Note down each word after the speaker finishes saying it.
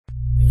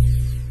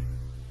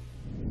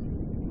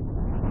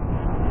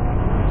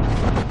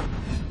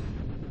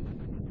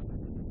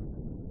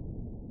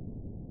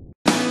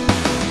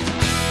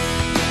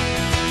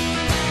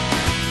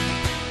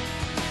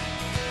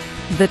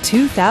the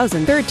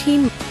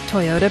 2013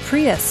 Toyota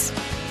Prius.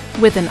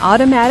 With an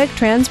automatic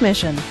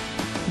transmission,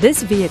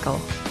 this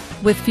vehicle,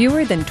 with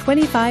fewer than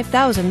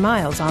 25,000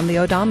 miles on the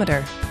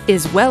odometer,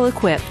 is well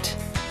equipped.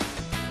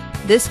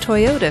 This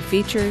Toyota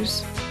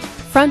features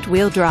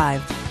front-wheel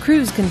drive,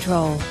 cruise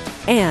control,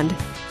 and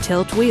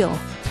tilt wheel.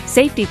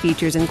 Safety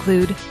features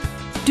include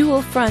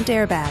dual front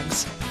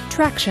airbags,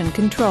 traction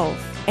control,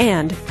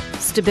 and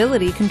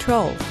stability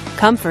control.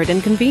 Comfort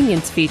and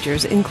convenience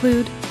features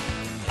include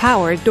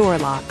power door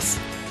locks,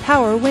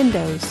 power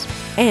windows,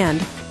 and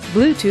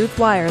Bluetooth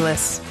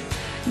wireless.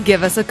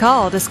 Give us a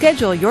call to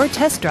schedule your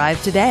test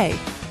drive today.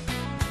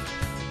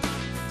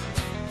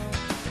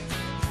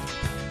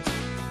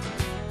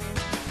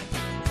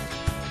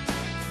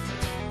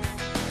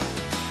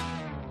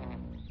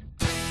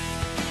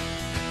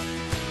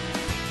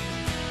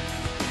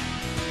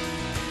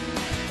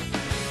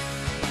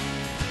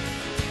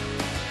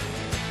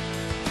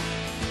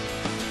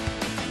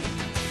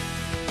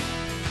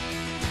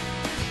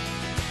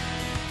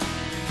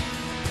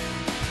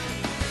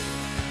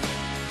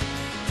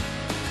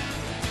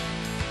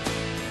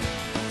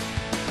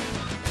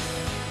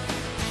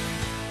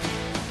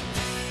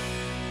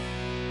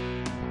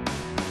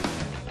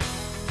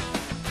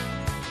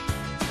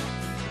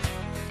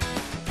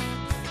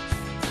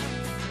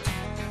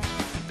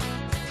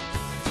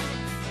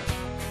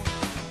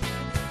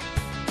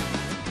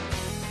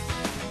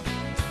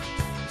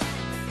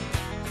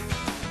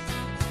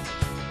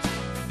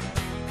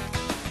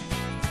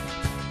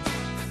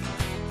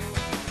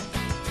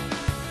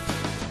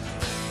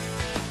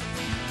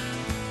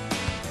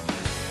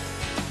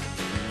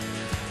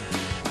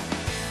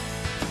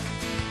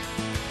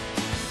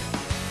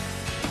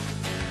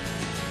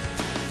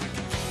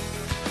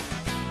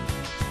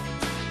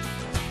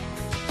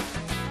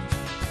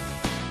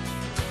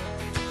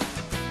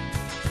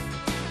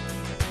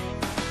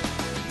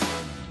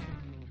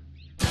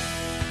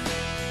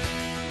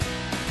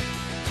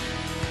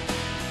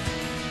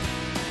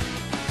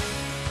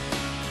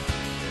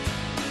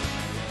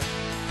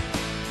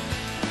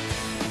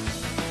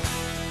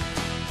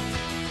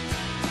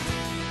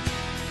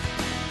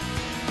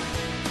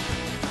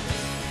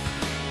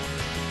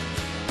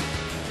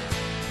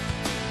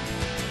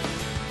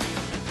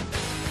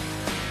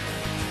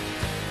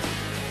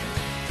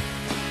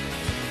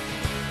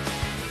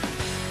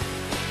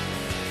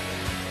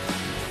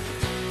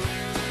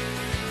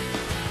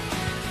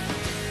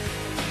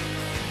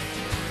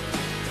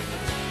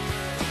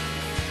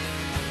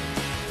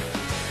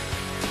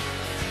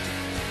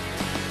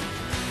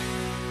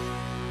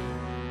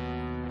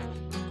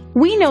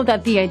 We know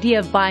that the idea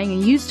of buying a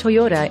used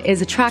Toyota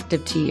is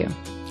attractive to you.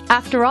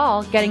 After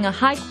all, getting a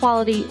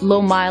high-quality,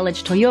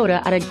 low-mileage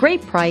Toyota at a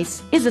great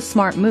price is a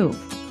smart move.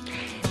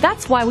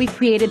 That's why we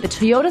created the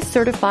Toyota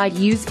Certified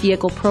Used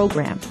Vehicle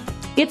Program.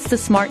 It's the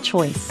smart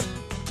choice.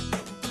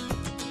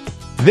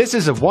 This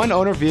is a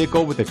one-owner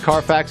vehicle with a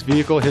Carfax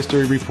Vehicle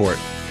History Report.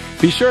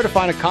 Be sure to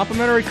find a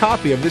complimentary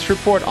copy of this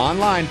report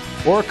online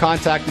or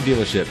contact the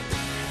dealership.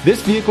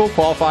 This vehicle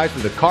qualifies for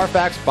the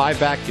Carfax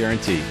Buyback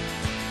Guarantee.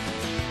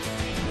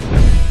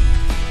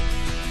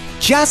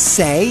 Just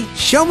say,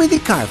 "Show me the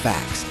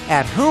Carfax"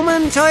 at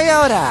Hooman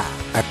Toyota,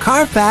 a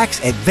Carfax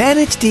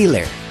Advantage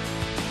dealer.